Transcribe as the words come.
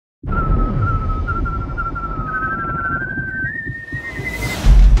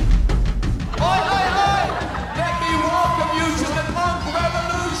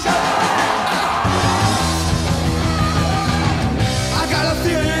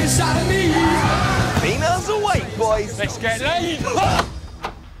inside of me. Females awake, boys. Let's get laid.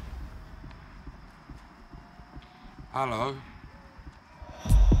 Hello.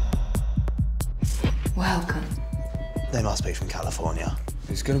 Welcome. They must be from California.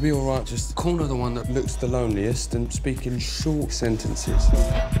 It's gonna be all right. Just corner the one that looks the loneliest and speak in short sentences.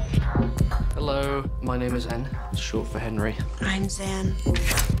 Hello, my name is N, short for Henry. I'm Zan.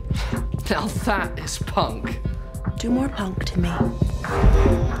 Now that is punk. Do more punk to me.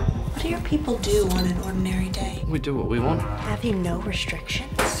 What do your people do on an ordinary day? We do what we want. Have you no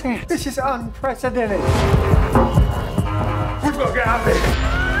restrictions? This is unprecedented. We've got to get out of here.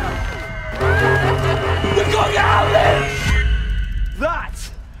 We've got to get out of there! That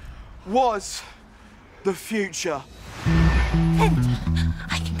was the future. And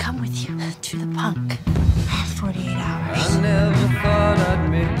I can come with you to the punk. 48 hours.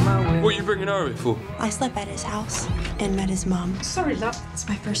 What are you bringing her here for? I slept at his house and met his mom. Sorry, love. It's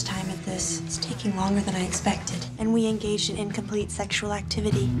my first time at this. It's taking longer than I expected. And we engaged in incomplete sexual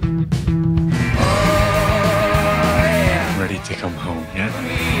activity. Ready to come home yet?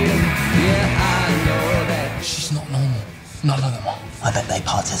 She's not normal. None of them are. I bet they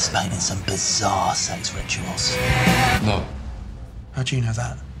participate in some bizarre sex rituals. No, How do you know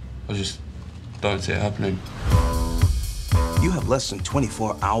that? I just don't see it happening. You have less than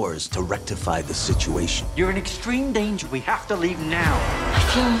 24 hours to rectify the situation. You're in extreme danger. We have to leave now. I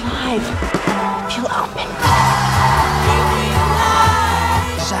feel alive. I feel open.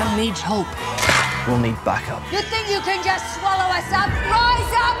 Sam needs help. We'll need backup. You think you can just swallow us up?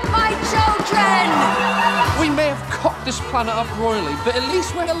 Rise up, my children! We may have cocked this planet up royally, but at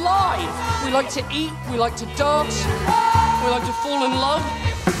least we're alive. We like to eat, we like to dance, we like to fall in love.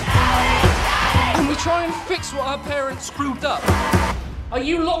 And we try and fix what our parents screwed up. Are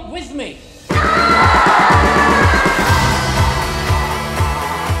you lot with me?